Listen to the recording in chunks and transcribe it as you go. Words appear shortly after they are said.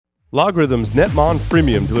LogRhythm's Netmon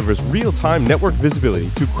Freemium delivers real-time network visibility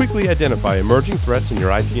to quickly identify emerging threats in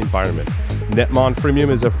your IT environment. Netmon Freemium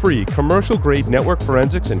is a free, commercial-grade network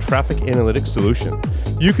forensics and traffic analytics solution.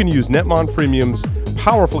 You can use Netmon Freemium's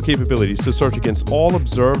powerful capabilities to search against all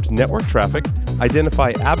observed network traffic,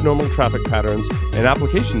 identify abnormal traffic patterns and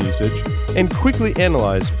application usage, and quickly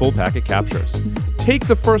analyze full packet captures. Take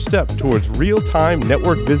the first step towards real-time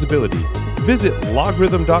network visibility. Visit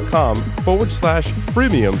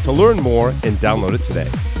logRhythm.com/freemium to learn more and download it today.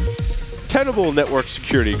 Tenable Network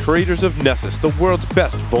Security, creators of Nessus, the world's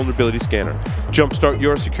best vulnerability scanner. Jumpstart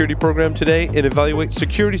your security program today and evaluate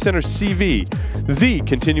Security Center CV, the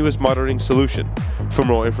continuous monitoring solution. For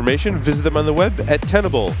more information, visit them on the web at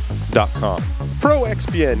tenable.com.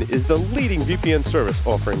 ProXPN is the leading VPN service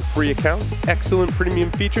offering free accounts, excellent premium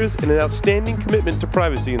features, and an outstanding commitment to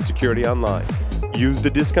privacy and security online. Use the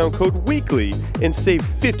discount code WEEKLY and save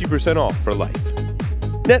 50% off for life.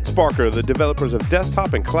 NetSparker, the developers of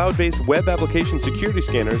desktop and cloud-based web application security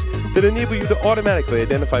scanners that enable you to automatically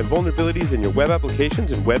identify vulnerabilities in your web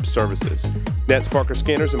applications and web services. NetSparker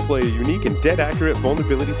scanners employ a unique and dead-accurate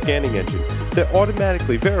vulnerability scanning engine that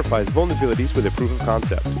automatically verifies vulnerabilities with a proof of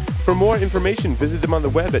concept. For more information, visit them on the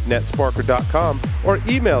web at netsparker.com or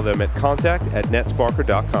email them at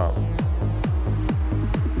contact@netsparker.com.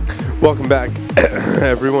 Welcome back,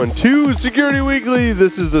 everyone, to Security Weekly.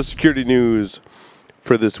 This is the security news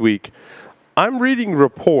for this week. I'm reading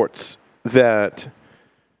reports that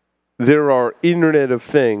there are Internet of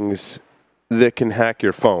Things that can hack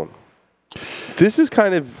your phone. This is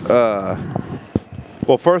kind of,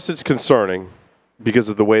 well, first it's concerning because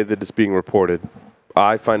of the way that it's being reported.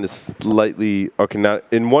 I find it slightly, okay, not,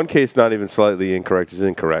 in one case, not even slightly incorrect, it's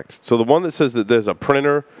incorrect. So the one that says that there's a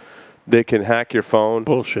printer that can hack your phone.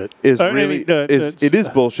 Bullshit. It is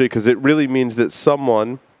bullshit because it really means that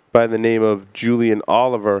someone by the name of Julian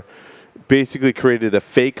Oliver basically created a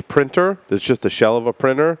fake printer that's just a shell of a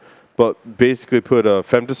printer, but basically put a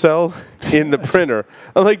femtocell in the printer.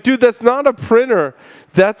 I'm like, dude, that's not a printer.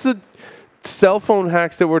 That's a cell phone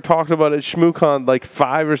hacks that we're talking about at ShmooCon like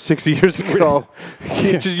 5 or 6 years ago.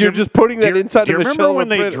 You're just putting that inside of a shell. Do you remember when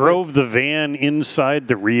they drove the van inside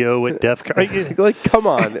the Rio at DEF CON? Like, come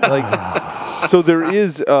on. Like, so there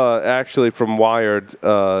is actually from Wired,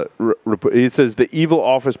 it says the evil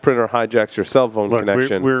office printer hijacks your cell phone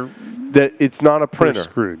connection. That it's not a printer. We're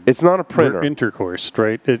screwed. It's not a printer. We're intercoursed,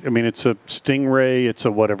 right? It's a Stingray. It's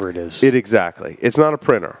a whatever it is. Exactly. It's not a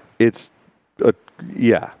printer. It's a,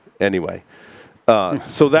 yeah. Anyway,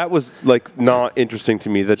 so that was like not interesting to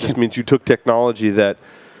me. That just means you took technology that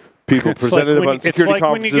people presented about in security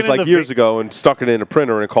conferences like years ago and stuck it in a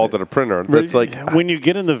printer and called it a printer. That's like when you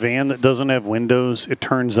get in the van that doesn't have windows, it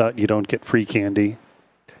turns out you don't get free candy.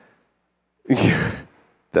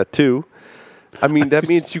 That too. I mean, that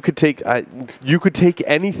means you could take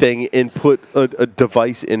anything and put a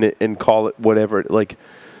device in it and call it whatever. Like,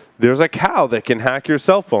 there's a cow that can hack your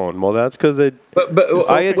cell phone. Well, that's because I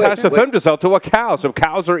attached a femtocell to a cow. So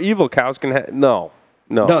cows are evil. Cows can no.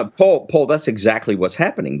 Paul, that's exactly what's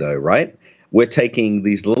happening, though, right? We're taking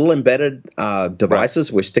these little embedded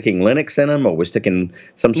devices, we're sticking Linux in them, or we're sticking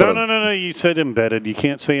some sort of... No, you said embedded. You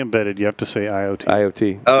can't say embedded. You have to say IoT.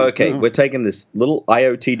 IoT. Oh, okay. We're taking this little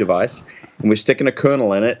IoT device, and we're sticking a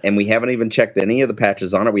kernel in it, and we haven't even checked any of the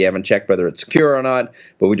patches on it. We haven't checked whether it's secure or not,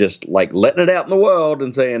 but we're just, like, letting it out in the world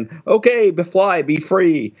and saying, okay, be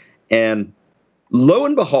free. And lo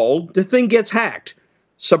and behold, the thing gets hacked.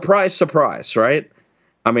 Surprise, surprise, right?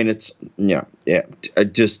 I mean, it's,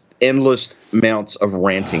 just endless amounts of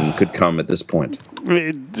ranting could come at this point.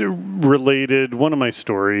 Related, one of my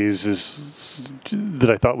stories is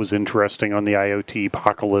that I thought was interesting on the IoT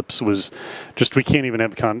apocalypse was just we can't even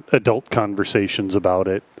have adult conversations about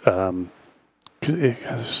it. It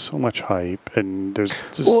has so much hype, and there's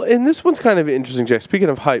just... Well, and this one's kind of interesting, Jack. Speaking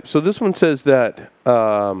of hype, so this one says that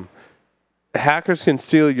hackers can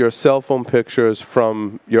steal your cell phone pictures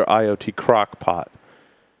from your IoT crock pot.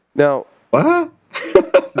 Now, what?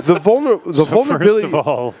 The vulnerability. First of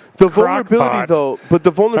all, the vulnerability, though, but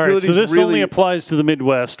the vulnerability. Right, so this really only applies to the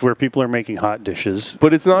Midwest, where people are making hot dishes.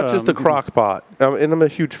 But it's not just a crock pot, and I'm a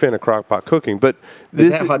huge fan of crock pot cooking. But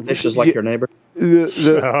this have hot dishes like your neighbor.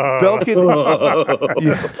 Belkin,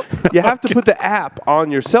 you have to put the app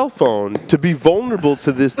on your cell phone to be vulnerable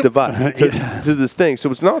to this device, to this thing.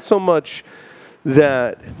 So it's not so much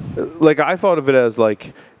that, like, I thought of it as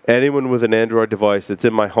like. Anyone with an Android device that's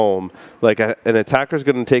in my home, like an attacker's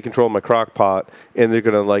going to take control of my crock pot, and they're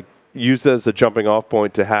going to like use that as a jumping off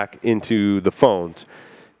point to hack into the phones.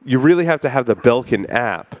 You really have to have the Belkin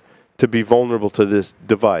app to be vulnerable to this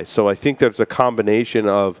device. So I think there's a combination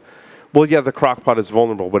of well, yeah, the Crock-Pot is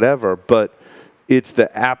vulnerable, whatever, but it's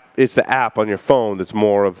the app on your phone that's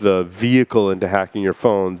more of the vehicle into hacking your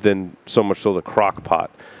phone than so much so the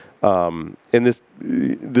Crock-Pot. And this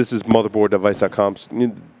is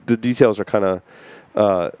motherboarddevice.com. The details are kind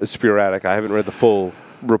of sporadic. I haven't read the full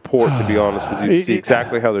report, to be honest with you, to see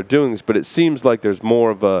exactly how they're doing this, but it seems like there's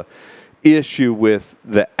more of a issue with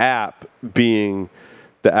the app being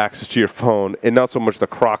the access to your phone and not so much the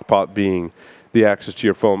Crock-Pot being the access to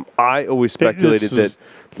your phone. I always speculated that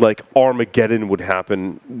like Armageddon would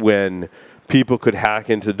happen when people could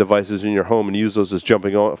hack into devices in your home and use those as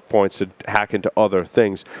jumping off points to hack into other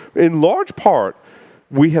things. In large part,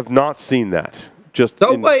 we have not seen that.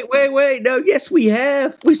 Wait. No, yes, we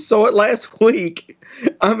have. We saw it last week.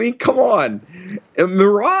 I mean, come on.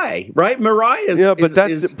 Mirai, right? Mirai is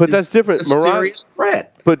that's different. A serious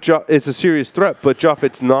threat. But it's a serious threat. But Jeff,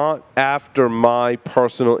 it's not after my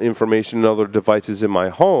personal information and other devices in my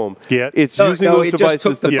home. Yeah, it's using those devices.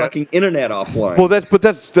 Just took the fucking internet offline. Well, that's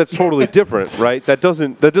totally different, right? That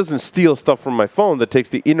doesn't steal stuff from my phone. That takes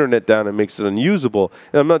the internet down and makes it unusable.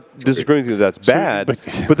 And I'm not disagreeing with you. That's bad.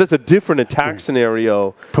 But that's a different attack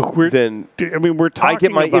scenario than. I mean, we're talking. I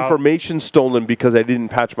get my information stolen because I didn't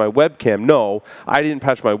patch my webcam. No, I didn't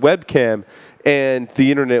patch my webcam, and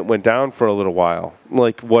the internet went down for a little while.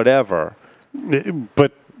 Like, whatever.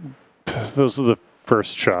 But those are the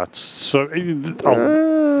first shots. So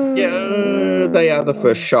yeah, they are the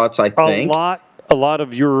first shots, I think. A lot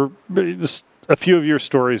of your, a few of your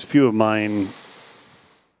stories, a few of mine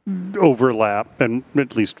overlap, and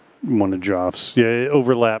at least one of Joff's,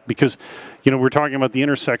 overlap because, we're talking about the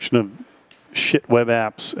intersection of shit web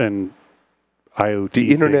apps and IoT.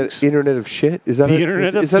 The internet of shit? Is that the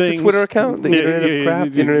internet of is that things? The Twitter account? The internet of crap?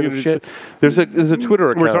 The internet of shit? There's a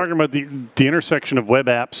Twitter account. We're talking about the intersection of web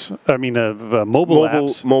apps. I mean, of mobile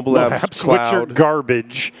apps, cloud. which are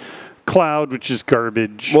garbage. Cloud, which is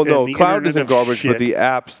garbage. Well, no, cloud isn't garbage, but the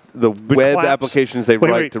apps, the web applications they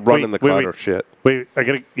write to run in the cloud are shit. Wait,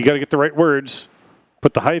 you got to get the right words.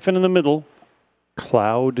 Put the hyphen in the middle.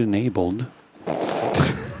 Cloud enabled.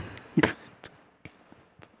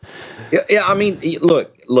 Yeah. I mean,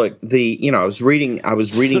 look. I was reading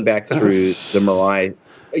back through the Mirai.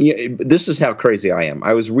 This is how crazy I am.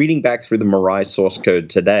 I was reading back through the Mirai source code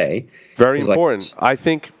today. Very important. I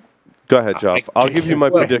think. Go ahead, Joff. I'll give you my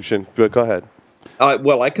prediction, but go ahead.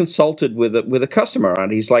 I consulted with a customer,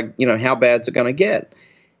 and he's like, how bad's it going to get?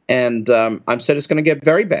 And I said it's going to get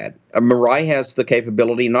very bad. Mirai has the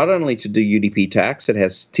capability not only to do UDP attacks, it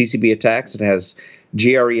has TCP attacks, it has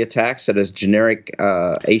GRE attacks, it has generic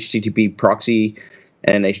HTTP proxy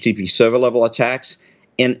and HTTP server level attacks.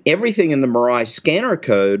 And everything in the Mirai scanner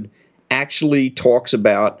code actually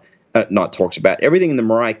everything in the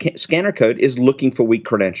Mirai scanner code is looking for weak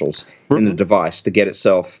credentials in the device to get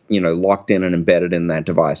itself, locked in and embedded in that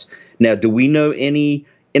device. Now, do we know any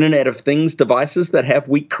Internet of Things devices that have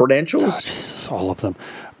weak credentials? Oh, Jesus, all of them.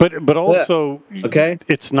 But also,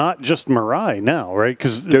 it's not just Mirai now, right?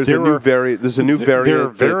 Because there's a new variant. There are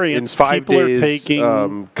variants. In 5 days,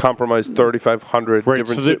 compromised 3,500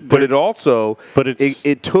 different. But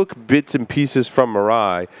it took bits and pieces from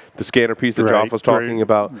Mirai, the scanner piece that Joff was talking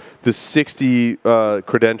about, the 60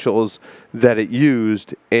 credentials that it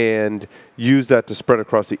used, and used that to spread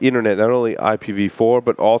across the internet. Not only IPv4,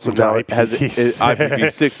 but also now it has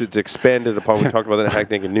IPv6. It's expanded upon. We talked about that in Hack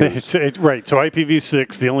Naked News. Right. So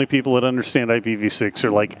IPv6. The only people that understand IPv6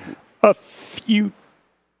 are like a few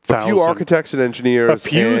architects and engineers, a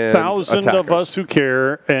few thousand attackers. Of us who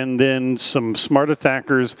care, and then some smart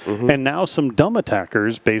attackers, and now some dumb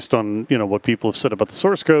attackers based on what people have said about the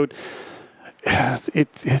source code.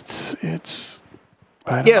 It's.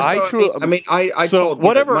 So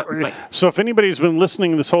whatever. So if anybody's been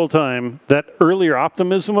listening this whole time, that earlier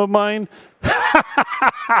optimism of mine.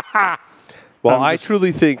 Well, I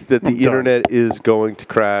truly think that the internet is going to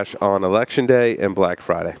crash on Election Day and Black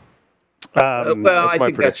Friday. I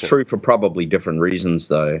think that's true for probably different reasons,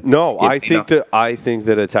 though. No, I think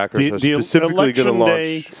that attackers are specifically going to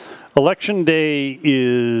launch. Election Day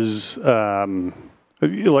is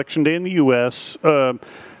Election Day in the U.S.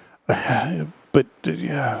 But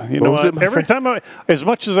every time as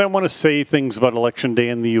much as I want to say things about Election Day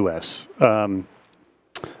in the U.S.,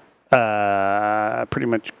 pretty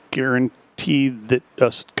much guarantee that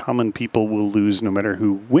us common people will lose no matter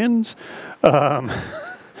who wins.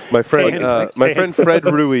 My friend Fred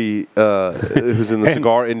Rui, who's in the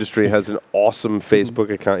cigar industry, has an awesome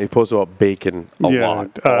Facebook account. He posts about bacon a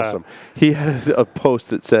lot. Awesome. He had a post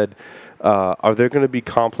that said, are there going to be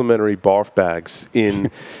complimentary barf bags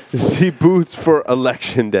in the booths for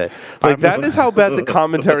Election Day? Like, that is how bad the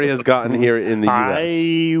commentary has gotten here in the U.S.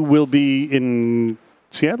 I will be in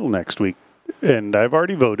Seattle next week, and I've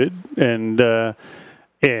already voted, and the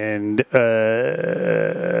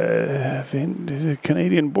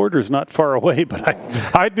Canadian border is not far away, but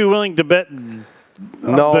I'd be willing to bet.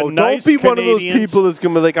 No, nice don't be one of those Canadians. people that's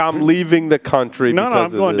going to be like, I'm leaving the country. No,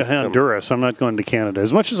 because I'm going to of this. Honduras. I'm not going to Canada.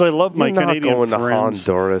 As much as I love my You're not Canadian going friends.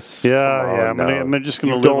 to Honduras. Yeah, I'm just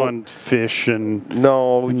going to live on fish and.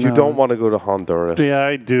 No, you don't want to go to Honduras. Yeah,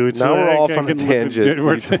 I do. It's Now we're like off I on a can- tangent. You don't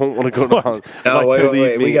want to go to Honduras. No,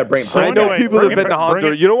 wait. We got to bring. I know people that have been to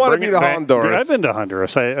Honduras. You don't want to be to Honduras. Dude, I've been to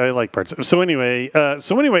Honduras. I like parts. So anyway,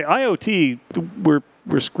 IoT, we're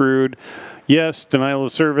screwed. Yes, denial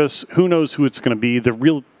of service. Who knows who it's going to be? The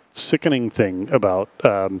real sickening thing about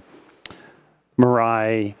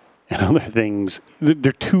Mirai and other things. There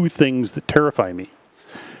are two things that terrify me.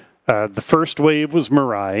 The first wave was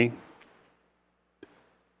Mirai.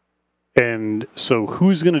 And so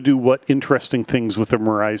who's going to do what interesting things with the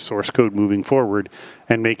Mirai source code moving forward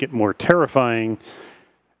and make it more terrifying?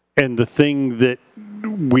 And the thing that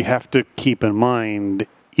we have to keep in mind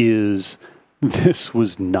is this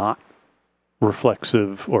was not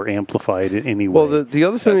reflexive or amplified in any way. Well, the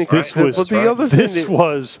other thing the other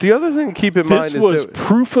thing to keep in mind is this was that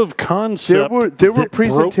proof of concept. There were that broke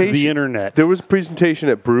presentation the internet. There was a presentation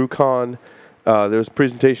at BrewCon. There was a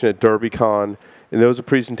presentation at DerbyCon. And there was a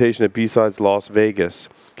presentation at B-Sides Las Vegas.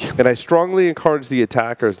 And I strongly encourage the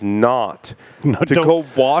attackers not to go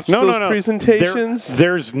watch those presentations.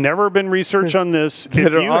 There's never been research on this. If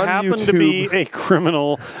you happen to be a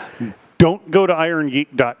criminal, don't go to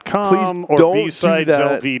irongeek.com or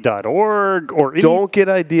bsideslv.org or don't get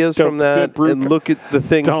ideas from that and look at the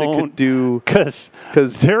things they could do. Because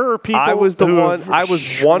there are people. I was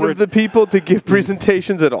one of the people to give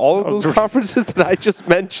presentations at all of those conferences that I just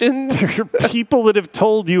mentioned. There are people that have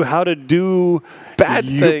told you how to do bad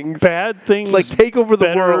things, like take over the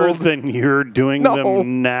better world than you're doing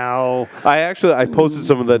them now. I posted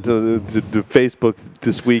some of that to Facebook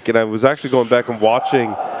this week, and I was actually going back and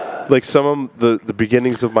watching. Like some of the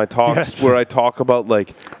beginnings of my talks where I talk about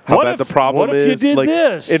like how bad the problem is. What if you did like,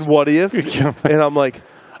 this? And what if? And I'm like,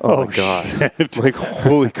 oh my God. Like,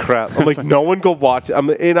 holy crap. I'm like, no one go watch it.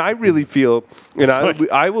 And I really feel, and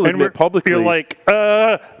I will admit publicly. You're like,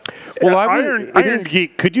 Iron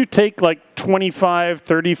Geek, could you take like 25,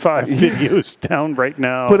 35 videos down right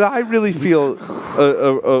now? But I really feel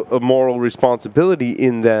a moral responsibility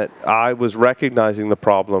in that I was recognizing the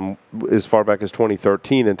problem as far back as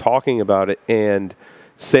 2013 and talking about it and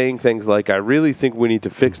saying things like, I really think we need to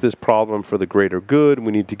fix this problem for the greater good.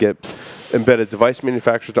 We need to get embedded device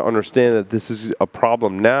manufacturers to understand that this is a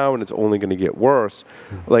problem now and it's only going to get worse.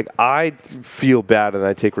 Like, I feel bad and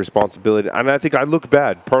I take responsibility. And I think I look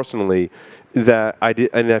bad personally that I did,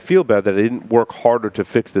 and I feel bad that I didn't work harder to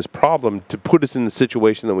fix this problem to put us in the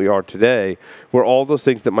situation that we are today, where all those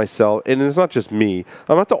things that myself, and it's not just me,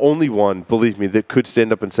 I'm not the only one, believe me, that could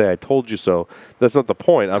stand up and say, I told you so. That's not the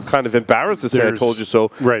point. I'm kind of embarrassed to say I told you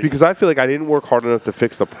so, because I feel like I didn't work hard enough to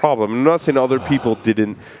fix the problem. I'm not saying other people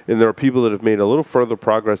didn't, and there are people that have made a little further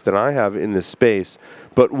progress than I have in this space,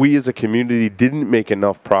 but we as a community didn't make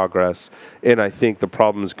enough progress, and I think the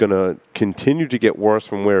problem is going to continue to get worse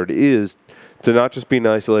from where it is, to not just be an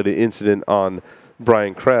isolated incident on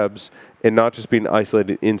Brian Krebs, and not just be an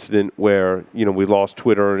isolated incident where, you know, we lost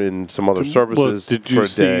Twitter and some other services for a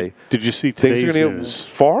day. Did you see today's news? Things are going to get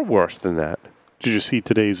far worse than that. Did you see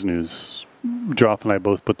today's news? Joff and I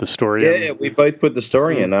both put the story in. Yeah, we both put the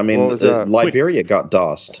story in. I mean, Liberia got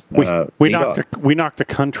DOSed. We knocked the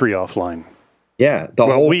country offline. Yeah, the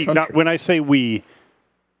whole country. When I say we,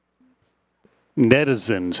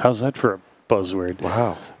 netizens. How's that for a buzzword?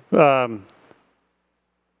 Wow.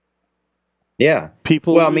 Yeah.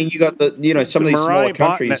 People. Well, I mean, you got some of these smaller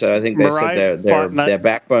countries. I think they said their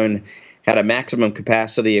backbone had a maximum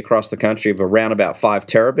capacity across the country of around about 5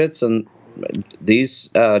 terabits, and these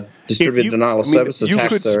distributed denial of service attacks.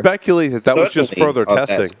 You could speculate that was just further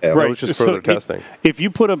testing. Right. That was just further testing. If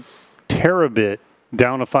you put a terabit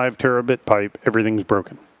down a 5 terabit pipe, everything's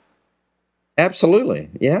broken.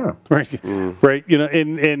 Absolutely. Yeah. Right. Right. You know,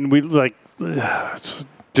 and we like.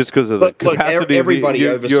 Just because of the capacity everybody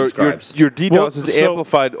oversubscribes. Your DDoS is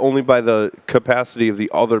amplified only by the capacity of the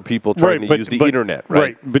other people trying to use the internet,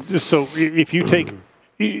 right? Right. But so if you take,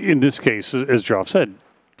 in this case, as Joff said,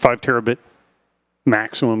 5 terabit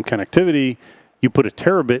maximum connectivity, you put a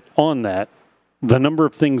terabit on that, the number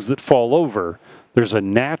of things that fall over, there's a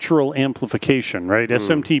natural amplification, right?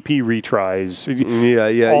 SMTP retries.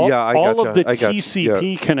 All of the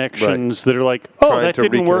TCP connections that are like, that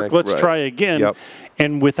didn't work, let's try again. Yep.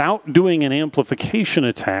 And without doing an amplification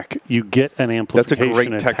attack, you get an amplification attack. That's a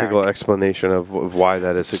great technical explanation of why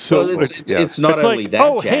that is successful. So it's not it's only like,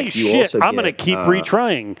 that, Jack, hey, shit, I'm going to keep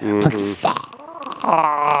retrying.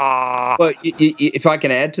 Well, if I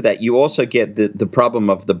can add to that, you also get the problem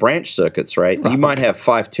of the branch circuits, right? You might have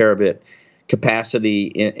 5 terabit capacity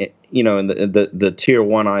in the tier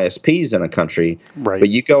 1 ISPs in a country, right? But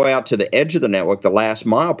you go out to the edge of the network, the last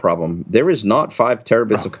mile problem, there is not 5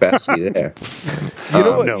 terabits of capacity there.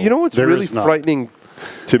 You know what's really frightening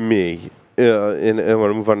to me, and I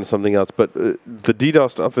want to move on to something else, but the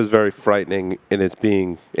DDoS stuff is very frightening, and it's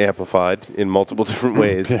being amplified in multiple different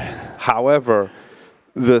ways. However,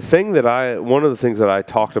 one of the things that I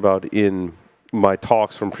talked about in my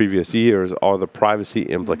talks from previous years are the privacy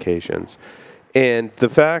implications. And the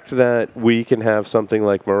fact that we can have something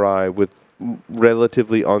like Mirai with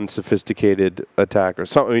relatively unsophisticated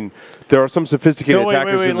attackers. There are some sophisticated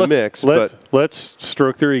attackers in the mix, but let's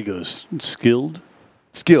stroke their egos. Skilled.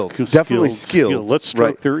 Definitely skilled. Let's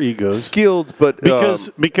stroke their egos. Skilled, but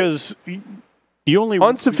because you only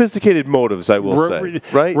unsophisticated motives, I will say,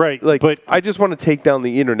 right? Right. Like, but I just want to take down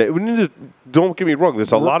the internet. Don't get me wrong.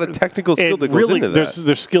 There's a lot of technical skill that goes into that.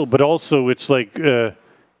 There's skill, but also it's like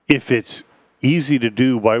if it's easy to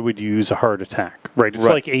do, why would you use a hard attack? Right. It's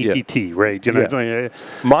like APT, right? You know. Yeah.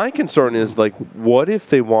 My concern is like, what if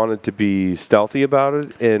they wanted to be stealthy about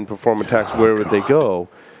it and perform attacks wherever they go?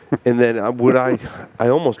 And then I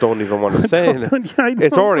almost don't even want to say it.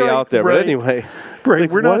 It's already out there, but anyway. Right.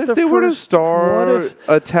 Like, what if they were to start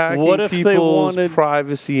attacking people's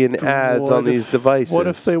privacy and ads on these devices? What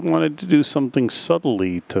if they wanted to do something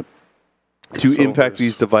subtly to impact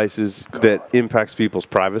these devices that impacts people's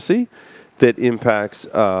privacy, that impacts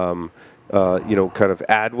kind of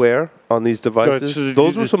adware on these devices?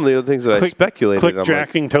 Those were some of the other things that I speculated.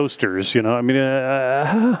 Click-jacking toasters, I mean...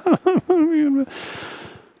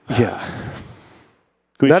 Yeah.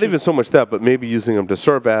 Not even so much that, but maybe using them to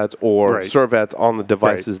serve ads or serve ads on the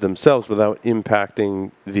devices themselves without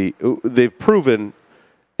impacting they've proven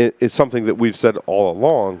it's something that we've said all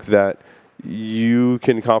along, that you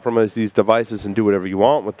can compromise these devices and do whatever you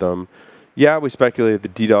want with them. Yeah, we speculated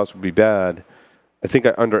that DDoS would be bad. I think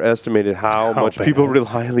I underestimated how much bad people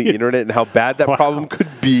rely on the internet and how bad that problem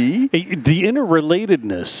could be. The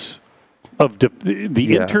interrelatedness of the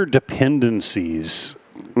interdependencies.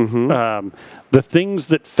 Mm-hmm. The things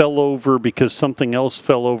that fell over because something else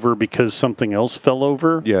fell over because something else fell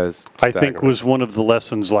over. Yes, I think was one of the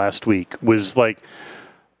lessons last week. Was like,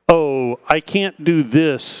 I can't do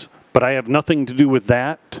this, but I have nothing to do with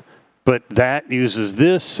that. But that uses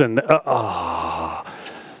this, and I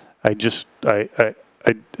just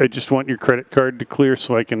want your credit card to clear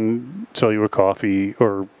so I can sell you a coffee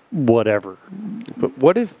or whatever. But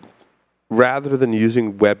what if, rather than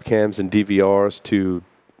using webcams and DVRs to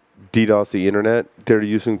DDoS the internet, they're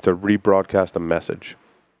using to rebroadcast a message?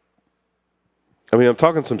 I mean, I'm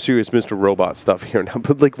talking some serious Mr. Robot stuff here now,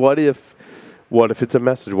 but like, what if it's a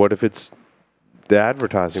message? What if it's the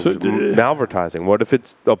advertising, malvertising? What if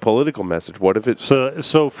it's a political message? What if it's...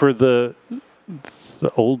 So for the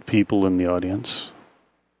old people in the audience,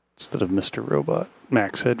 instead of Mr. Robot,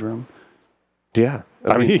 Max Headroom. Yeah.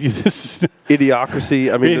 I mean this is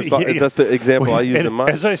Idiocracy. I mean, that's the example I use in mine.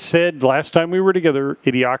 As I said last time we were together,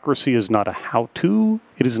 Idiocracy is not a how-to.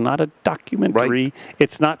 It is not a documentary. Right.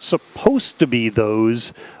 It's not supposed to be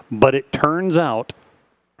those, but it turns out.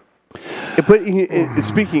 But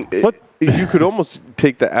speaking, you could almost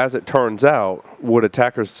take the as it turns out, what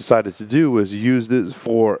attackers decided to do was use this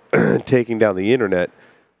for taking down the internet,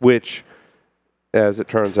 which, as it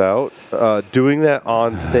turns out, doing that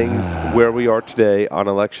on things where we are today, on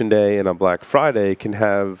Election Day and on Black Friday, can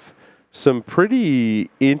have some pretty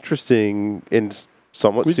interesting and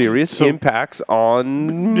somewhat serious impacts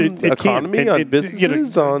on economy, on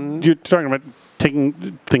businesses, on... You're talking about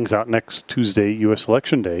taking things out next Tuesday, U.S.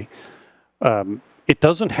 Election Day. It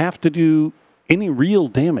doesn't have to do any real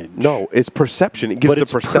damage. No, it's perception. It gives the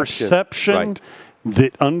perception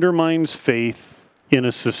that undermines faith in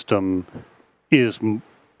a system is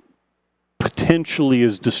potentially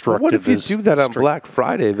as destructive. What if you do that on Black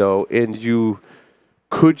Friday, though, and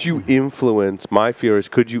could you influence, my fear is,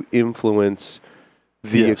 could you influence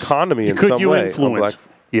the economy in some way? Could you influence?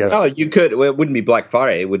 Yes. Oh, you could. Well, it wouldn't be Black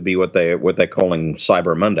Friday. It would be what they're calling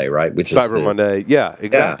Cyber Monday, right? Which Cyber Monday. Yeah,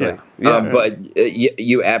 exactly. Yeah. But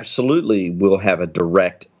you absolutely will have a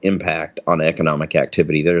direct impact on economic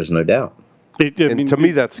activity. There is no doubt. To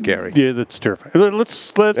me, that's scary. Yeah, that's terrifying.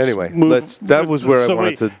 Let's Anyway, move. that was where I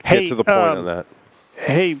wanted to get to the point on that.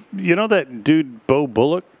 Hey, you know that dude Bo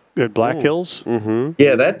Bullock at Black Hills? Mm-hmm.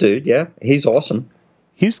 Yeah, that dude. Yeah, he's awesome.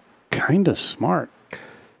 He's kind of smart.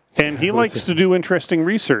 And he likes to do interesting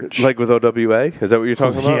research. Like with OWA? Is that what you're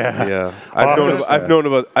talking about? Yeah.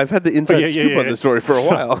 I've had the inside scoop on this story for a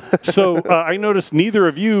while. So I noticed neither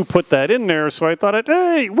of you put that in there, so I thought,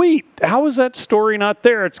 hey, wait, how is that story not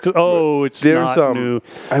there? It's not new.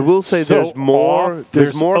 I will say there's more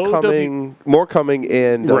coming,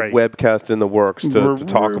 and a webcast in the works to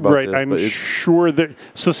talk about this. I'm sure that.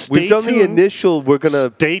 So we've done the initial. We're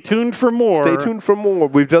gonna stay tuned for more. Stay tuned for more.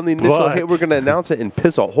 We've done the initial. Hey, we're gonna announce it and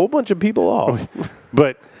piss a whole bunch of people off.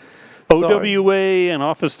 But OWA and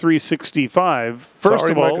Office 365. First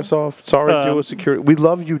of all, Microsoft. Sorry, Duo Security. We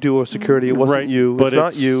love you, Duo Security. It wasn't you. It's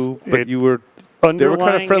not you. But you were. They were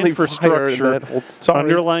kind of friendly infrastructure.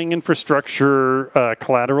 Underlying infrastructure,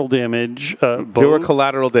 collateral damage. There were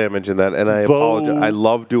collateral damage in that, and I apologize. I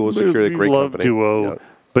love Duo Security. Great love company. Duo. Yeah.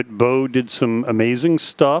 But Bo did some amazing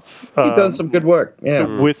stuff. He's done some good work,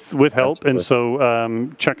 with help. Absolutely. And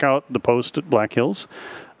so check out the post at Black Hills.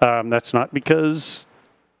 That's not because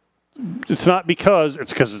it's because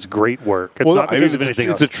it's great work. It's not because of anything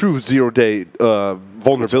else. It's a true 0-day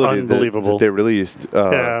vulnerability that they released,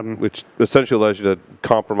 which essentially allows you to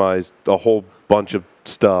compromise a whole bunch of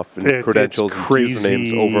stuff and credentials and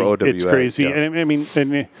usernames over OWA. It's crazy. Yeah. And I mean,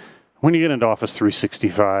 when you get into Office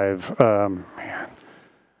 365, man,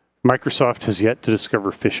 Microsoft has yet to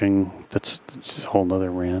discover phishing. That's just a whole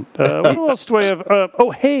nother rant. What else do I have?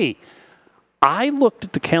 Hey, I looked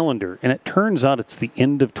at the calendar, and it turns out it's the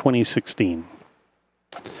end of 2016.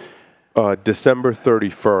 December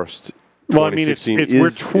 31st. Well, I mean,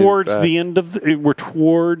 we're towards the end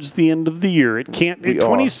of the year. It can't.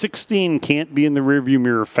 2016 can't be in the rearview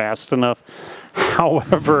mirror fast enough.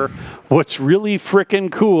 However, what's really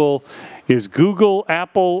frickin' cool is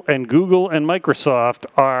Apple and Google and Microsoft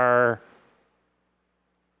are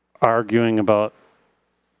arguing about,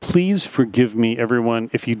 please forgive me, everyone.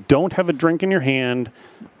 If you don't have a drink in your hand,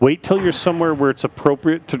 wait till you're somewhere where it's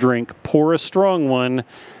appropriate to drink, pour a strong one,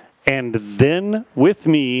 and then with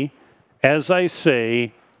me, as I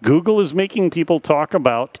say, Google is making people talk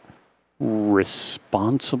about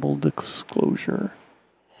responsible disclosure.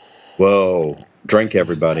 Whoa. Drink,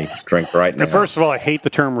 everybody. Drink right now. First of all, I hate the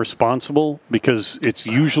term responsible because it's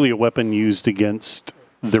usually a weapon used against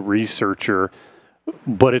the researcher,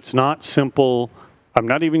 but it's not simple. I'm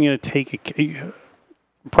not even going to take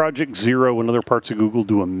Project Zero and other parts of Google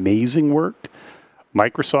do amazing work.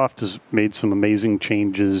 Microsoft has made some amazing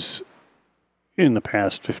changes in the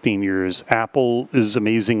past 15 years. Apple is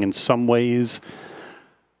amazing in some ways,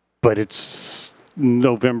 but it's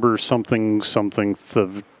November something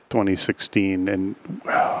of 2016, and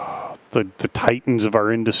the titans of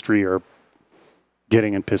our industry are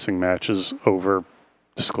getting in pissing matches over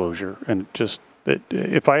disclosure. And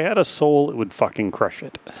if I had a soul, it would fucking crush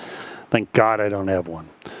it. Thank God I don't have one.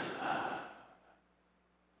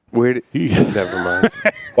 Never mind.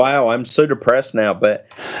 Wow, I'm so depressed now.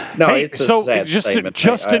 But no, it's a sad statement.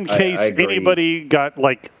 Just in case anybody got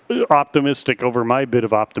optimistic over my bit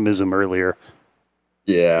of optimism earlier.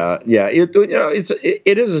 Yeah.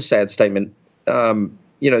 It is a sad statement. To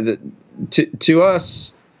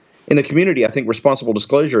us in the community, I think responsible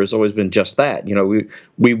disclosure has always been just that.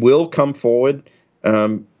 We will come forward,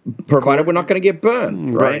 provided we're not going to get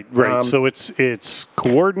burned. Right. So it's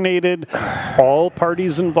coordinated. All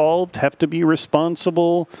parties involved have to be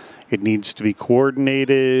responsible. It needs to be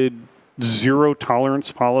coordinated. Zero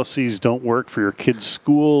tolerance policies don't work for your kid's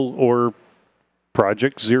school or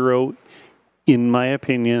Project Zero, in my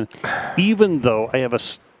opinion, even though I have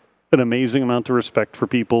an amazing amount of respect for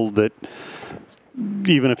people that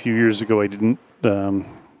even a few years ago I didn't, I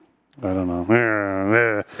don't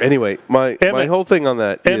know. Anyway, my whole thing on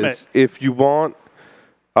that is if you want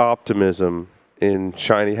optimism in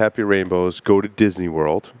shiny, happy rainbows, go to Disney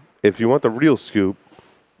World. If you want the real scoop,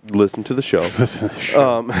 listen to the show.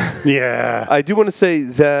 Yeah. I do want to say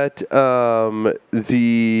that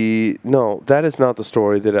that is not the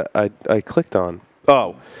story that I clicked on.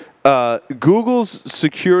 Google's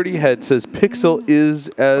security head says Pixel is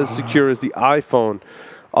as secure as the iPhone.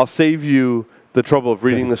 I'll save you the trouble of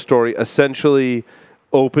reading the story. Essentially,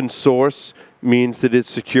 open source means that it's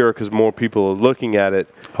secure because more people are looking at it,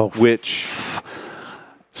 which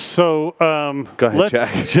So Go ahead, let's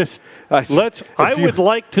Jack. just I would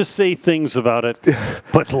like to say things about it,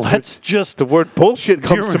 but let's just. The word bullshit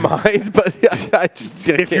comes to mind, but I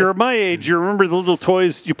If you're my age, you remember the little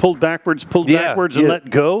toys you pulled backwards, and let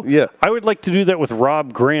go? Yeah. I would like to do that with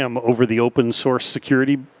Rob Graham over the open source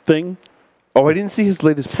security thing. Oh, I didn't see his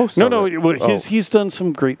latest post. He's done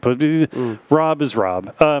some great posts. Rob is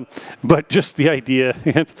Rob. But just the idea,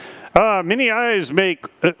 many eyes make,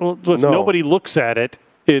 if nobody looks at it,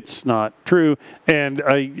 it's not true. And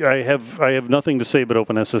I have nothing to say but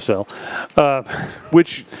OpenSSL.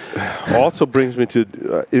 Which also brings me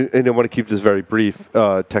to, and I want to keep this very brief,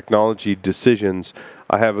 technology decisions.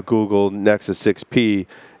 I have a Google Nexus 6P.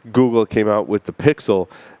 Google came out with the Pixel.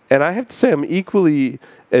 And I have to say I'm equally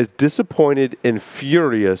as disappointed and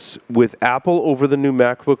furious with Apple over the new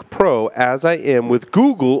MacBook Pro as I am with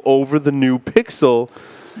Google over the new Pixel.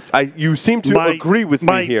 You seem to agree with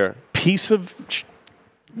me here. Piece of...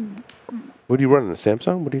 What are you running, a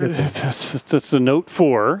Samsung? What are you got? That's a Note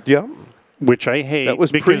 4. Yeah. Which I hate. That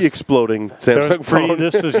was pre-exploding Samsung phone.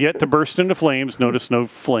 This is yet to burst into flames. Notice no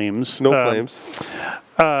flames. No flames.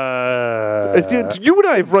 You and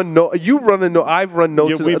I have run Note. You run a Note. I've run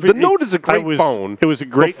Note. The Note is a great phone. It was a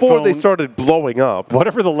great phone. Before they started blowing up.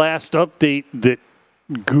 Whatever the last update that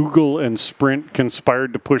Google and Sprint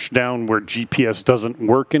conspired to push down where GPS doesn't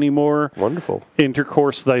work anymore. Wonderful.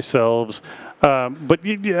 Intercourse thyself. But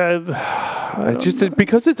just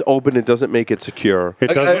because it's open, it doesn't make it secure.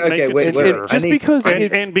 It doesn't make it secure.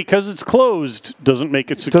 And because it's closed, doesn't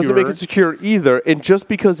make it secure. Doesn't make it secure either. And just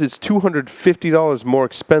because it's $250 more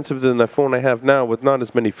expensive than the phone I have now with not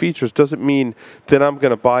as many features, doesn't mean that I'm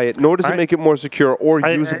going to buy it. Nor does it make it more secure or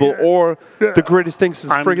usable or the greatest thing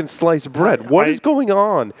since friggin' sliced bread. What is going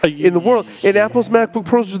on in the world? And Apple's MacBook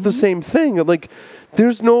Pros are the same thing. Like,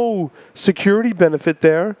 there's no security benefit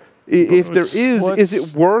there. If there is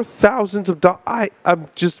it worth thousands of dollars? I'm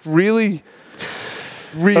just really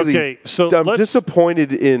okay, so I'm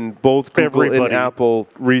disappointed in both Google and Apple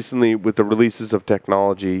recently with the releases of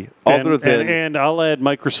technology. And I'll add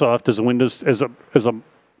Microsoft as a Windows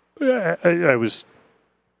I was.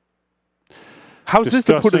 How's this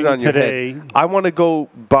to put it on your head? I want to go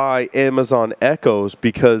buy Amazon Echoes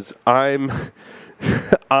because I'm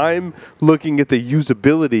looking at the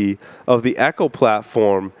usability of the Echo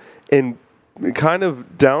platform and kind of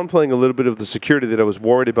downplaying a little bit of the security that I was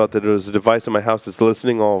worried about, that it was a device in my house that's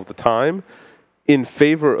listening all of the time, in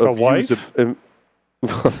favor of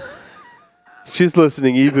she's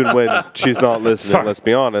listening even when she's not listening, let's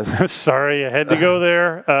be honest. I'm sorry, I had to go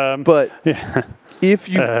there. But if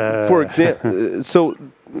you, for example, so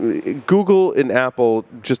Google and Apple,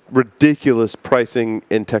 just ridiculous pricing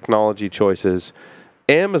and technology choices.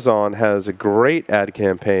 Amazon has a great ad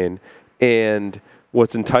campaign, and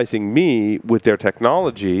what's enticing me with their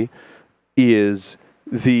technology is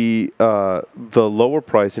the lower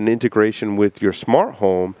price and integration with your smart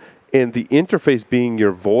home, and the interface being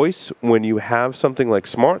your voice when you have something like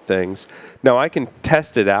SmartThings. Now, I can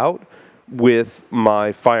test it out with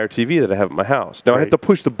my Fire TV that I have at my house. Now, I have to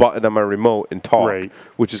push the button on my remote and talk,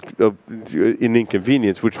 which is an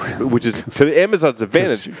inconvenience, which is to Amazon's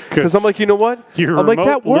advantage. Because I'm like, you know what? I'm like,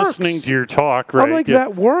 that works. Listening to your talk, right? I'm like,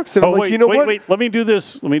 that works. And I'm like, you know what? Wait, let me do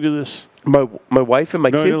this. My wife and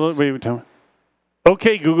my kids. No, wait, tell me.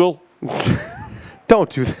 Okay, Google. Don't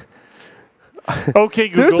do that. Okay,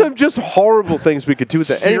 Google. There's some just horrible things we could do with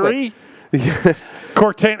that. Siri? Anyway.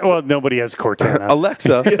 Cortana. Well, nobody has Cortana.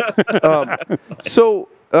 Alexa.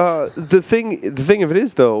 The thing of it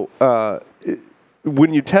is, though,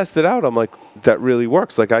 when you test it out, I'm like, that really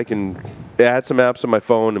works. Like, I can add some apps on my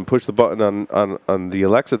phone and push the button on the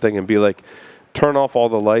Alexa thing and be like, turn off all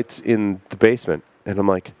the lights in the basement. And I'm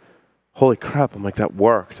like, holy crap. I'm like, that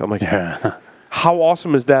worked. I'm like, how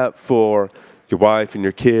awesome is that for your wife and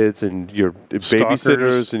your kids and your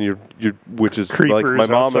babysitters and your which is like my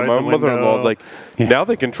mom and my mother-in-law. Like, now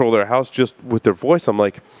they control their house just with their voice. I'm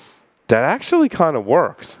like, that actually kind of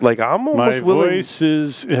works. Like, I'm almost willing. My voice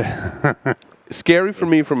is scary for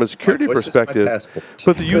me from a security perspective,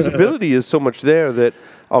 but the usability is so much there that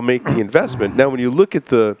I'll make the investment. Now, when you look at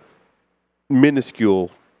the minuscule,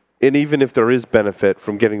 and even if there is benefit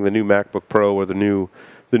from getting the new MacBook Pro or the new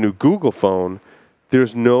Google phone,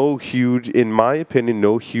 there's no huge, in my opinion,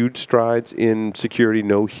 no huge strides in security,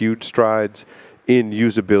 no huge strides in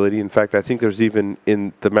usability. In fact, I think there's even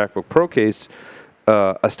in the MacBook Pro case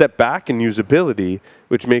a step back in usability,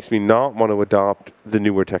 which makes me not want to adopt the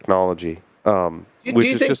newer technology. Do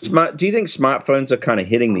you think smartphones are kind of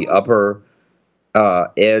hitting the upper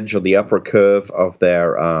edge or the upper curve of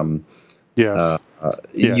their Yes.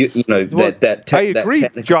 You know Well, that I agree,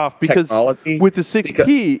 Joff, because technology, with the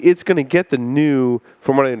 6P, it's going to get the new,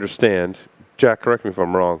 from what I understand, Jack, correct me if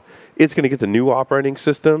I'm wrong, it's going to get the new operating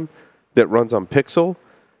system that runs on Pixel,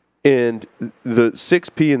 and the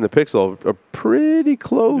 6P and the Pixel are pretty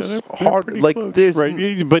close. They're pretty like close, there's,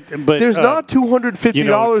 right? But there's not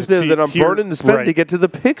 $250 there that I'm burning to spend to get to the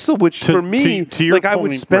Pixel, which for me, to your like I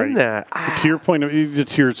would point, spend right. that. To your point,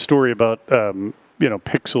 to your story about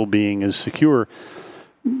Pixel being as secure.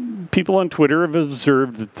 People on Twitter have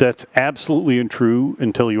observed that that's absolutely untrue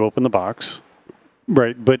until you open the box,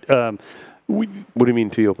 right? But What do you mean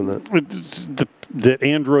till you open that? That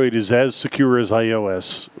Android is as secure as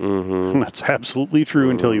iOS. Mm-hmm. That's absolutely true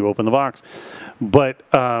until you open the box. But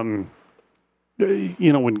when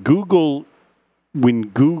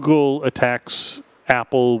Google attacks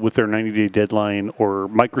Apple with their 90-day deadline, or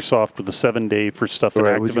Microsoft with a 7-day for stuff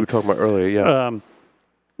Right, inactive, what you were talking about earlier,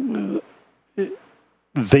 yeah.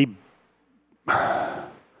 they,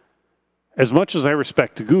 as much as I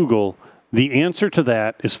respect Google, the answer to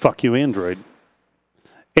that is fuck you, Android.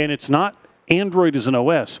 And it's not Android as an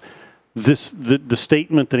OS. The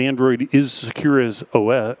statement that Android is secure as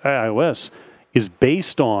iOS is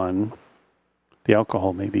based on, the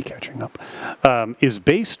alcohol may be catching up, is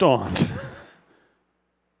based on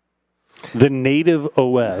the native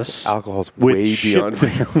OS. Alcohol's with way beyond.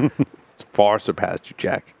 It's far surpassed you,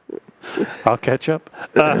 Jack. I'll catch up.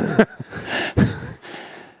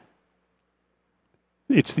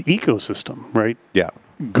 It's the ecosystem, right? Yeah.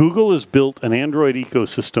 Google has built an Android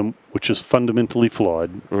ecosystem which is fundamentally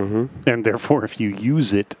flawed, and therefore, if you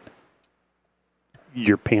use it,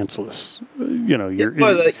 you're pantsless. You're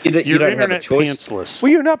you don't have a internet choice. pantsless.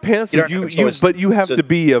 Well, you're not pantsless. You don't have a choice. But you have to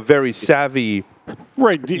be a very savvy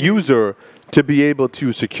Right. user to be able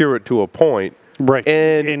to secure it to a point. Right.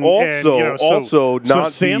 And also not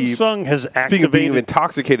Samsung has speaking of being activated.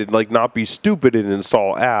 intoxicated, like not be stupid and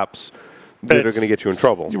install apps that are going to get you in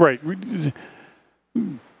trouble. Right.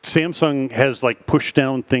 Samsung has pushed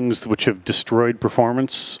down things which have destroyed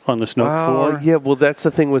performance on this Note 4. Yeah, well, that's the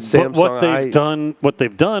thing with Samsung. But what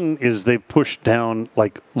they've done is they've pushed down,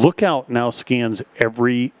 Lookout now scans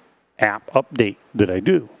every app update that I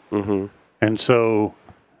do. Mm-hmm. And so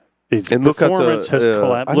performance has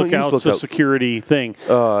collapsed. Lookout's a security thing.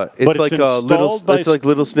 It's like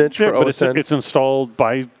Little Snitch for OS X. It's installed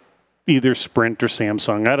by either Sprint or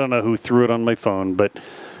Samsung. I don't know who threw it on my phone, but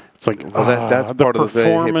it's that's part of the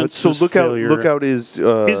performance. So Lookout is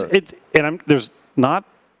there's not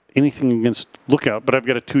anything against Lookout, but I've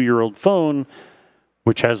got a 2-year-old phone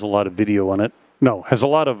which has a lot of video on it. No, has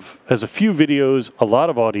a few videos, a lot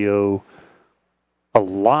of audio, a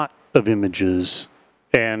lot of images,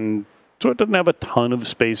 and so it doesn't have a ton of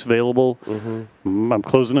space available. Mm-hmm. I'm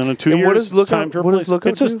closing in 2 years. What is Lookout?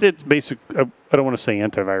 It's basic. I don't want to say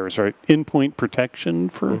antivirus, right? Endpoint protection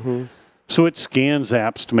for. Mm-hmm. So it scans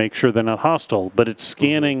apps to make sure they're not hostile, but it's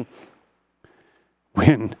scanning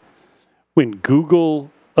when Google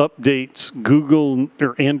updates Google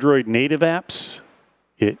or Android native apps,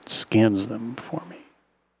 it scans them for me.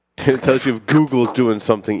 It tells you if Google's doing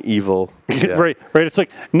something evil. Yeah. Right. It's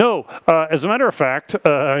like, no, as a matter of fact,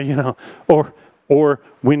 or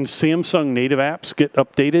when Samsung native apps get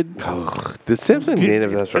updated. The Samsung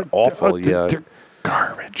native apps are awful, they're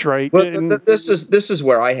garbage, right? Well, this is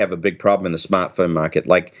where I have a big problem in the smartphone market.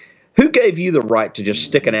 Who gave you the right to just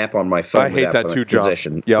stick an app on my phone? I hate that too,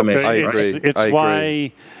 John. Yeah, I agree. It's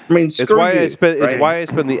why. I mean, it's why I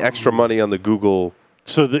spend the extra money on the Google.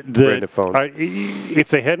 So branded phones. If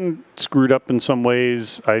they hadn't screwed up in some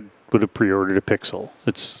ways, I would have pre-ordered a Pixel.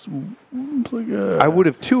 It's I would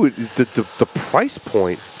have too. The price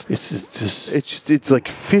point. It's like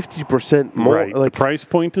 50% more. Right. The price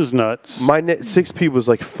point is nuts. My 6P was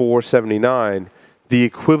like $479. The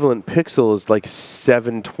equivalent Pixel is like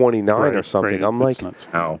 $729 or something. Right. I'm like, nuts.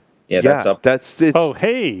 Oh. Yeah, that's up.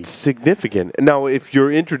 It's significant. Now, if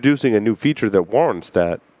you're introducing a new feature that warrants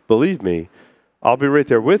that, believe me, I'll be right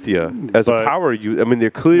there with you. As a power user, I mean, they're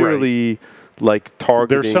clearly targeting.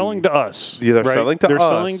 They're selling to us. Yeah, they're selling to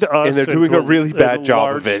us, and they're doing a really bad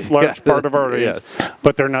job of it. Large part of our audience,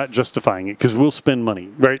 but they're not justifying it because we'll spend money,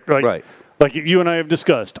 right? Right. Like you and I have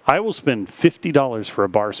discussed, I will spend $50 for a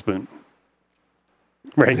bar spoon.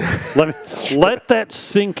 Right. Let that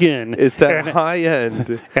sink in. It's that high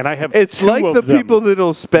end. And I have It's two like of the them. people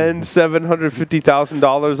that'll spend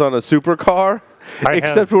 $750,000 on a supercar,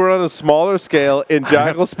 except we're on a smaller scale, and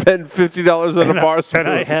Jack will spend $50 on a bar spoon. And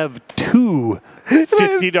I have two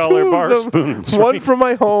 $50 bar spoons. One for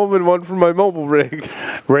my home and one for my mobile rig.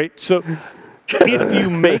 Right. So if you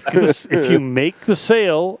make the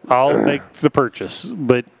sale, I'll make the purchase.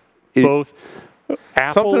 But both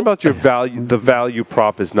Apple. Something about your value, the value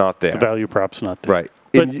prop is not there. The value prop's not there. Right.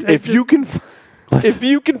 But If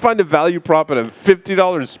you can find a value prop in a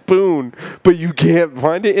 $50 spoon, but you can't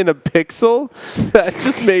find it in a Pixel, that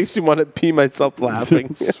just makes me want to pee myself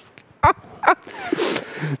laughing.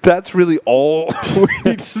 That's really all we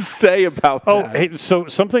need to say about that. Oh, hey, so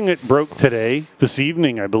something that broke today, this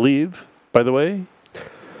evening, I believe, by the way,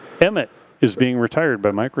 Emmett is being retired by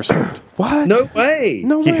Microsoft. What? No way.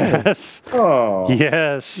 No way. Yes. Oh,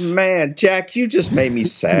 Yes. man, Jack, you just made me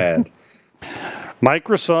sad.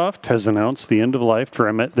 Microsoft has announced the end of life for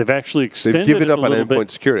Emmett. They've actually extended They've given it up a on little endpoint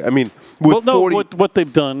bit. security. I mean, with Well, no, 40, what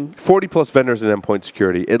they've done, 40 plus vendors in endpoint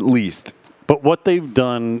security, at least. but what they've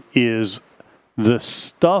done is the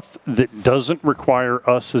stuff that doesn't require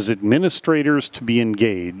us as administrators to be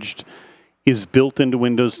engaged is built into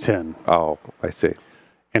Windows 10. Oh, I see.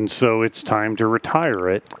 And so it's time to retire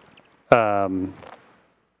it.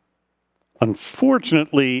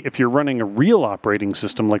 Unfortunately, if you're running a real operating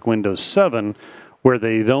system like Windows 7, where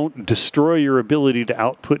they don't destroy your ability to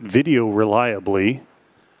output video reliably,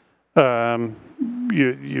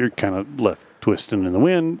 you're kind of left twisting in the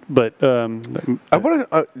wind. But I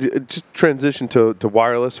want to just transition to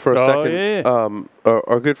wireless for a second. yeah.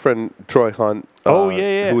 Our good friend Troy Hunt,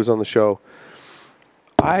 who was on the show,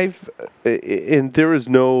 and there is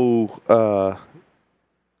no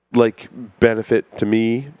benefit to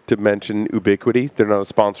me to mention Ubiquiti. They're not a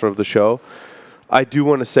sponsor of the show. I do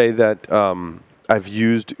want to say that I've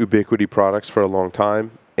used Ubiquiti products for a long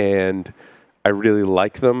time, and I really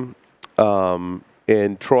like them.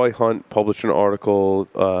 And Troy Hunt published an article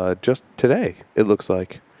just today, it looks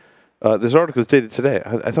like. This article is dated today.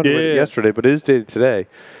 I thought I read it yesterday, but it is dated today.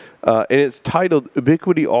 And it's titled,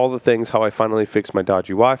 Ubiquiti, All the Things, How I Finally Fixed My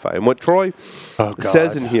Dodgy Wi-Fi. And what Troy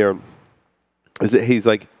says in here is that he's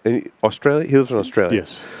like, Australia? He lives in Australia.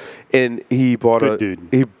 yes. And he bought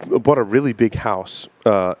a really big house.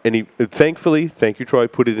 And he thankfully, thank you, Troy,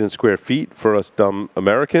 put it in square feet for us dumb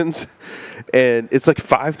Americans. And it's like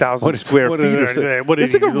 5,000 square feet or so.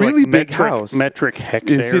 It's like a really big house. Metric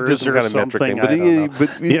hectares It doesn't or kind of something. metric thing. But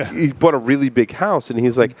he bought a really big house. And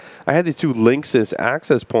he's like, I had these two Linksys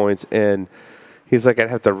access points. And he's like, I'd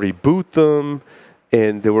have to reboot them.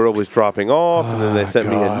 And they were always dropping off. And then they sent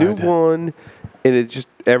me a new one. And it just,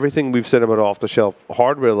 everything we've sent about off-the-shelf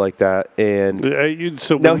hardware like that. And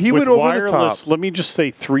so now he went over wireless, the top. Let me just say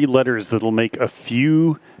 3 letters that'll make a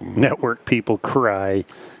few network people cry.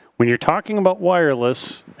 When you're talking about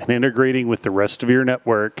wireless and integrating with the rest of your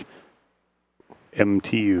network,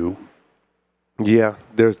 MTU. Yeah,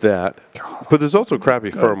 there's that. But there's also crappy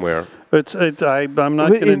firmware. I'm not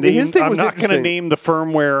going to name the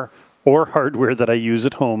firmware or hardware that I use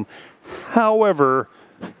at home. However,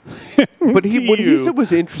 but what he said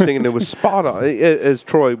was interesting, and it was spot on. As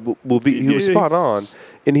Troy will be, he was spot on,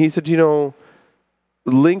 and he said,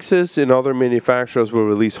 Linksys and other manufacturers will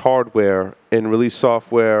release hardware and release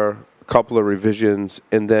software, a couple of revisions,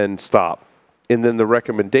 and then stop. And then the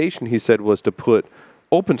recommendation, he said, was to put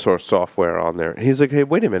open source software on there. And he's like, hey,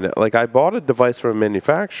 wait a minute. Like, I bought a device from a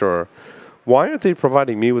manufacturer. Why aren't they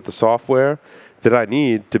providing me with the software that I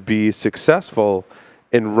need to be successful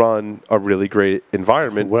and run a really great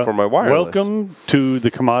environment for my wireless? Welcome to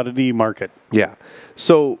the commodity market. Yeah.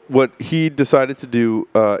 So what he decided to do,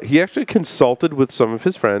 he actually consulted with some of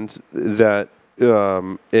his friends that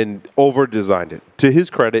and over-designed it. To his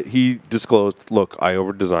credit, he disclosed, look, I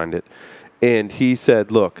over-designed it. And he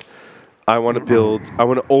said, look, I want to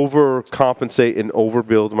overcompensate and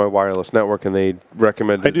overbuild my wireless network, and they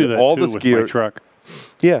recommended I do that all too this with gear. my truck.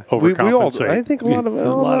 Yeah, we all. I think a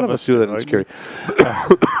lot of us do that in security.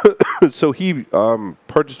 So he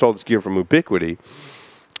purchased all this gear from Ubiquiti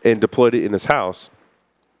and deployed it in his house.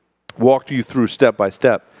 Walked you through step by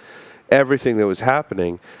step everything that was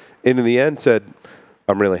happening, and in the end said,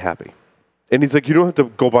 "I'm really happy." And he's like, "You don't have to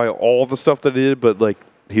go buy all the stuff that I did, but like."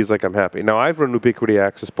 He's like, I'm happy. Now, I've run Ubiquiti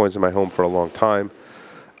access points in my home for a long time.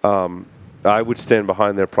 I would stand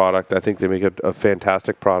behind their product. I think they make a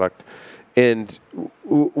fantastic product. And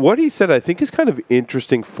what he said, I think, is kind of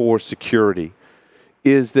interesting for security,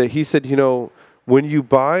 is that he said, when you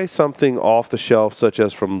buy something off the shelf, such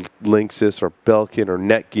as from Linksys or Belkin or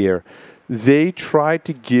Netgear, they try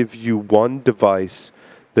to give you one device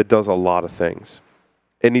that does a lot of things.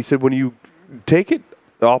 And he said, when you take it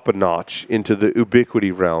up a notch into the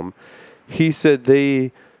Ubiquiti realm, he said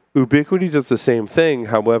they Ubiquiti does the same thing.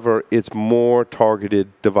 However, it's more targeted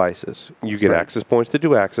devices. You get access points that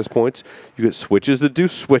do access points. You get switches that do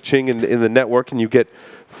switching in the network, and you get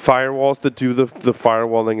firewalls that do the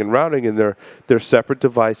firewalling and routing, and they're separate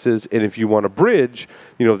devices. And if you want a bridge,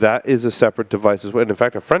 that is a separate device as well. And in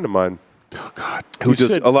fact, a friend of mine, who does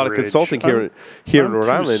a lot of consulting here in Rhode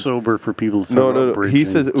Island. Sober for people to No. He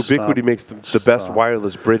says Ubiquiti makes the best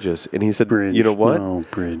wireless bridges, and he said, bridge. You know what? No,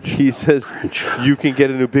 bridge. He says you can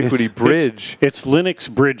get an Ubiquiti bridge. It's Linux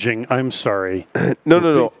bridging. I'm sorry.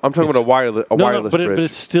 No. I'm talking about a wireless bridge. But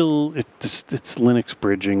it's still it's Linux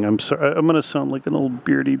bridging. I'm sorry. I'm going to sound like an old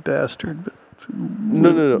beardy bastard. But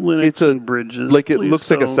no. Linux It's a bridges. like it looks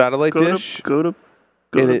like a satellite dish. Go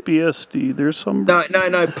to BSD. There's some. No.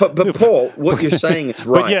 But Paul, what you're saying is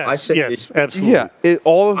right. But yes, absolutely. Yeah,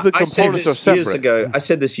 all of the components are separate. I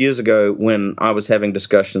said this years ago when I was having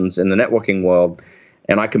discussions in the networking world,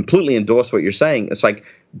 and I completely endorse what you're saying. It's like,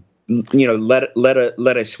 let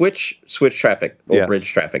a switch traffic or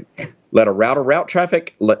bridge traffic, let a router route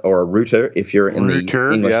traffic, or a router if you're in the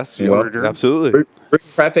English world. Absolutely. Route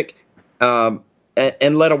traffic.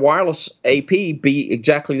 And let a wireless AP be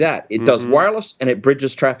exactly that. It does wireless and it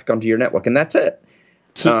bridges traffic onto your network, and that's it.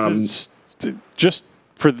 So just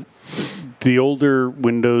for the older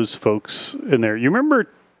Windows folks in there, you remember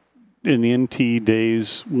in the NT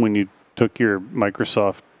days when you took your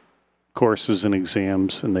Microsoft courses and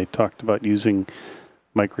exams, and they talked about using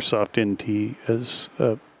Microsoft NT as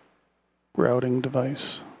a routing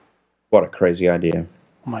device? What a crazy idea.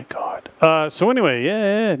 Oh my God. So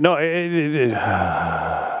anyway, no.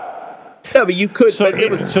 No, but you could. So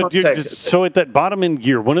at that bottom end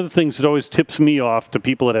gear, one of the things that always tips me off to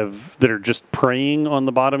people that are just preying on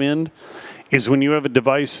the bottom end is when you have a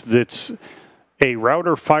device that's a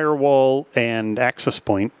router, firewall, and access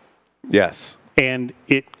point. Yes. And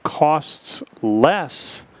it costs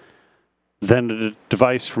less than a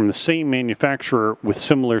device from the same manufacturer with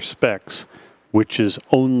similar specs, which is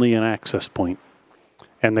only an access point.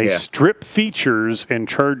 And they strip features and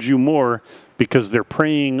charge you more because they're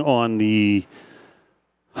preying on the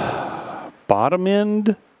bottom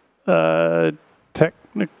end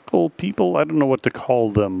technical people. I don't know what to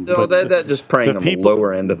call them. No, they're just preying on the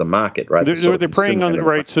lower end of the market, right? They're preying on it,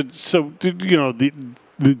 right? So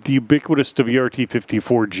the ubiquitous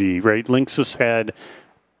WRT54G, right? Linksys had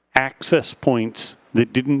access points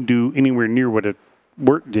that didn't do anywhere near what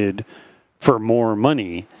work did for more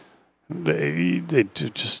money. That's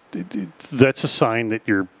a sign that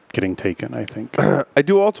you're getting taken, I think. I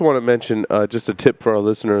do also want to mention just a tip for our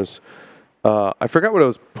listeners. I forgot what I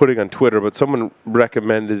was putting on Twitter, but someone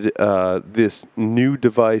recommended this new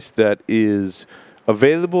device that is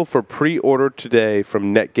available for pre-order today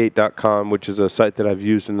from Netgate.com, which is a site that I've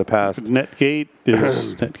used in the past. Netgate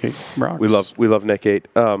is Netgate rocks. We love Netgate.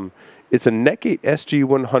 It's a Netgate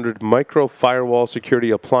SG100 micro firewall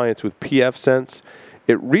security appliance with pfSense.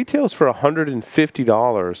 It retails for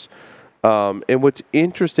 $150. And what's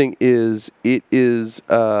interesting is it is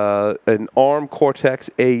an ARM Cortex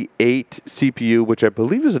A8 CPU, which I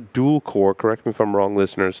believe is a dual core. Correct me if I'm wrong,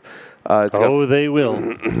 listeners. They will.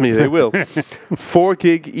 They will. 4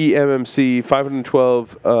 gig eMMC,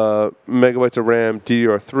 512 megabytes of RAM,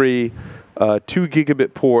 DDR3, 2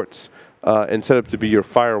 gigabit ports, and set up to be your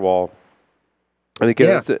firewall. And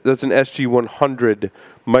again, that's an SG100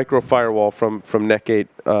 micro firewall from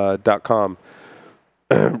Netgate.com.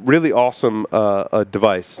 Really awesome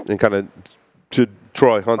device, and kind of to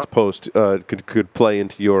Troy Hunt's post could play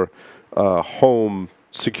into your home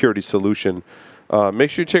security solution.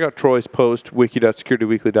 Make sure you check out Troy's post,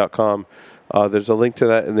 wiki.securityweekly.com. There's a link to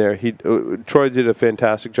that in there. Troy did a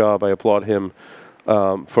fantastic job. I applaud him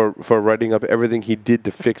for writing up everything he did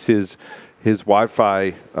to fix his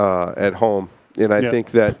Wi-Fi at home. And I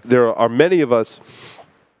think that there are many of us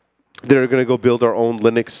that are going to go build our own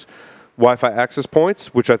Linux Wi-Fi access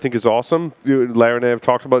points, which I think is awesome. Larry and I have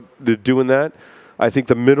talked about doing that. I think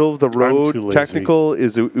the middle of the road technical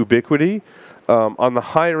is Ubiquiti. On the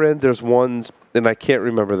higher end, there's ones, and I can't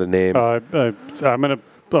remember the name. I'm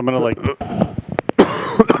gonna like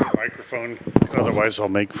microphone. Otherwise, I'll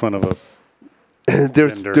make fun of a.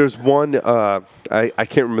 There's one. I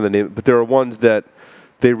can't remember the name, but there are ones that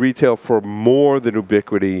they retail for more than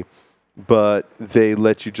Ubiquiti, but they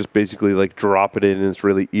let you just basically like drop it in, and it's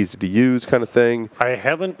really easy to use, kind of thing.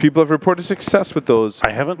 People have reported success with those.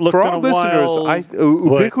 I haven't looked for in our a listeners. while.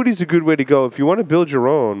 Ubiquiti is a good way to go if you want to build your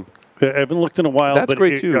own. I haven't looked in a while. That's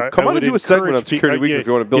great too. Come on and do a segment on Security Week if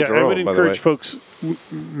you want to build your own. I would encourage folks.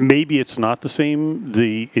 Maybe it's not the same.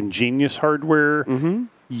 The ingenious hardware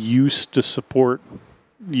used to support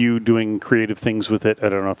you doing creative things with it. I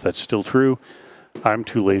don't know if that's still true. I'm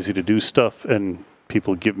too lazy to do stuff, and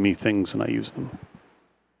people give me things and I use them.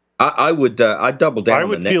 I would I'd double down I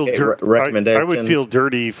would on the feel Netgate recommendation. I would feel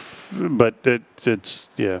dirty, but it's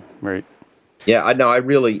right. Yeah, I know. I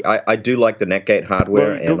do like the Netgate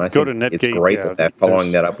hardware, Well, and I go think to it's Netgate, great yeah, that they're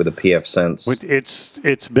following that up with a PF Sense.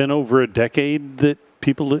 It's been over a decade that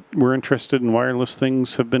people that were interested in wireless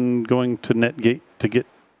things have been going to Netgate to get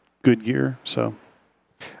good gear. So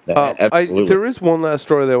Absolutely. There is one last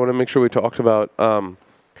story that I want to make sure we talked about.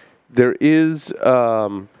 There is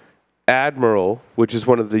Admiral, which is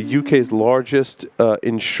one of the UK's largest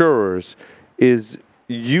insurers, is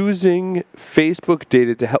using Facebook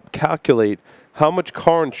data to help calculate how much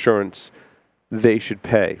car insurance they should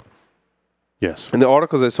pay. yes, And the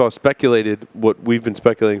articles I saw speculated what we've been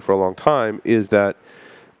speculating for a long time is that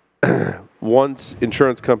once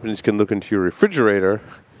insurance companies can look into your refrigerator,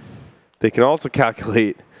 they can also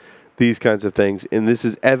calculate these kinds of things. And this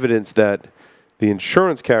is evidence that the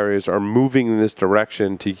insurance carriers are moving in this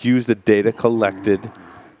direction to use the data collected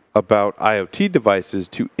about IoT devices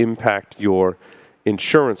to impact your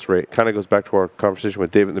insurance rate. Kind of goes back to our conversation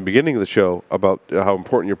with David in the beginning of the show about how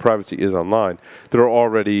important your privacy is online. There are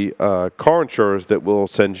already car insurers that will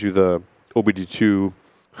send you the OBD2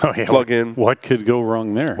 plug-in. What could go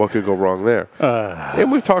wrong there? What could go wrong there?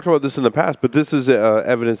 And we've talked about this in the past, but this is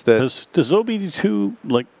evidence that... Does OBD2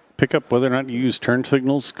 like pick up whether or not you use turn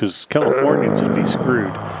signals? Because Californians would be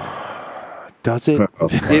screwed. Does it?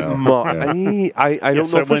 It might. I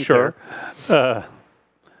don't know for sure.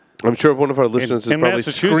 I'm sure one of our listeners is probably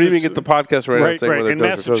screaming at the podcast right now saying whether it in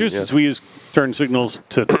does or doesn't. Massachusetts, we use turn signals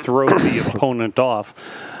to throw the opponent off.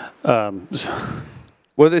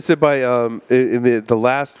 Well, they said by in the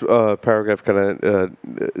last paragraph, kind of,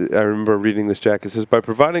 I remember reading this, Jack. It says, by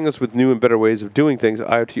providing us with new and better ways of doing things,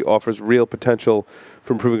 IoT offers real potential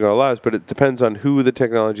for improving our lives, but it depends on who the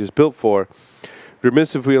technology is built for.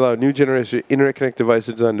 Remiss if we allow new generation internet-connected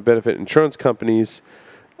devices designed to benefit insurance companies.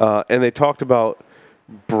 And they talked about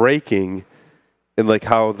braking and like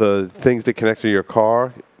how the things that connect to your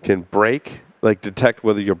car can brake, like detect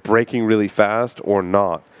whether you're braking really fast or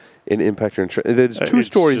not. And impact your insurance. There's two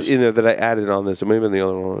stories in there that I added on this, and maybe in the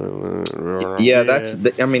other one. Yeah, that is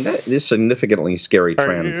a significantly scary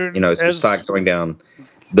trend. You know, as we start going down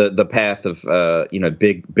the path of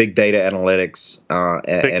big data analytics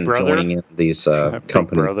and joining in these companies.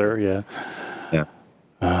 Big Brother, yeah.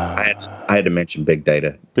 I had to mention big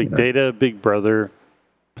data. Big data, Big Brother,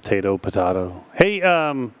 potato. Hey,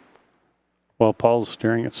 well, Paul's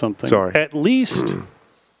staring at something. Sorry. At least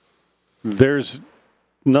there's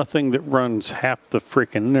nothing that runs half the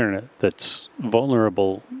freaking internet that's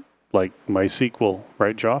vulnerable, like MySQL,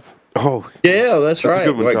 right, Joff? Oh, yeah, that's right.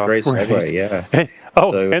 A good one, Great segue, yeah.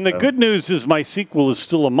 And the good news is MySQL is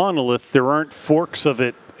still a monolith. There aren't forks of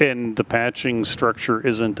it, and the patching structure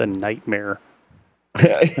isn't a nightmare.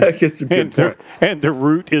 It's a good point. And the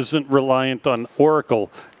root isn't reliant on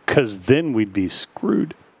Oracle, because then we'd be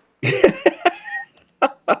screwed.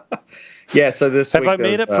 Yeah, so this Have week I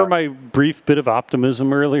made up for my brief bit of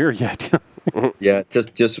optimism earlier yet? Yeah,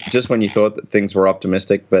 just when you thought that things were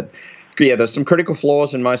optimistic, but yeah, there's some critical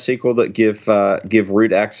flaws in MySQL that give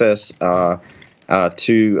root access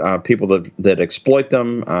to people that exploit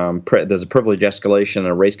them. There's a privilege escalation and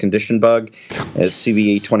a race condition bug. It's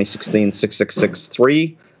CVE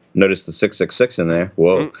 2016-6663. Notice the 666 in there.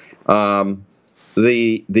 Whoa.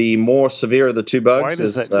 The more severe of the two bugs Why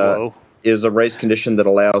does that glow? Is a race condition that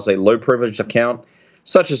allows a low privileged account,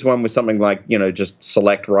 such as one with something like, just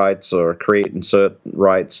select rights or create insert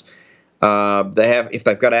rights. If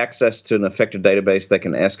they've got access to an affected database, they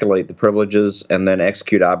can escalate the privileges and then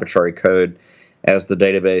execute arbitrary code as the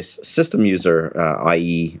database system user,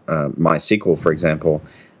 i.e. MySQL, for example.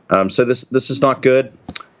 So this is not good.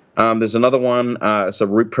 There's another one. It's a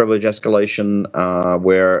root privilege escalation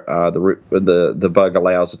where the bug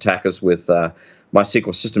allows attackers with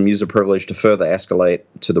MySQL system user privilege to further escalate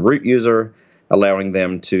to the root user, allowing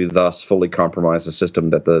them to thus fully compromise the system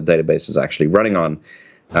that the database is actually running on.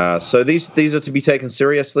 So these are to be taken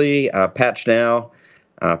seriously. Patch now.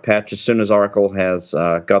 Patch as soon as Oracle has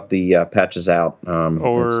got the patches out.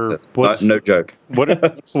 No joke.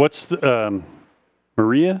 What's the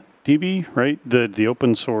Maria DB, right? The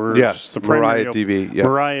open source. Yes, the Mariah DB. Yeah.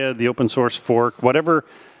 Mariah, the open source fork, whatever.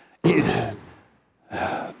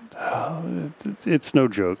 It's no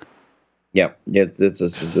joke. Yeah,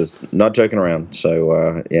 it's not joking around.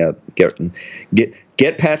 So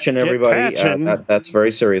get patching, everybody. That's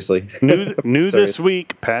very seriously. New this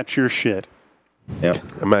week. Patch your shit. Yeah,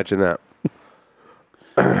 imagine that.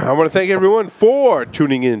 I want to thank everyone for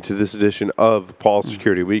tuning in to this edition of Paul's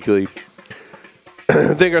Security Weekly.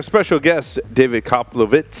 Thank our special guest, David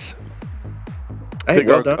Koplovitz. Hey, Thank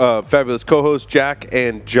well done. our fabulous co-hosts, Jack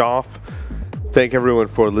and Joff. Thank everyone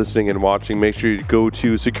for listening and watching. Make sure you go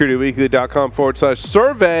to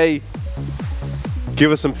securityweekly.com/survey.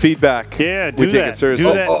 Give us some feedback. Yeah, we do take that. it seriously.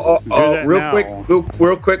 Do that. Do that real now. quick,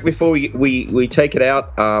 real quick before we take it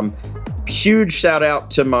out. Huge shout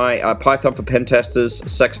out to my Python for Pen Testers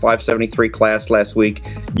Sex 573 class last week.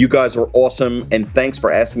 You guys were awesome, and thanks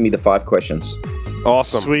for asking me the 5 questions.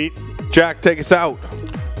 Awesome. Sweet. Jack, take us out.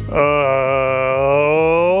 Over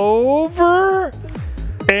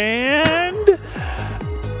and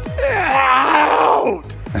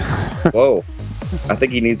out. Whoa. I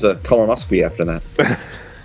think he needs a colonoscopy after that.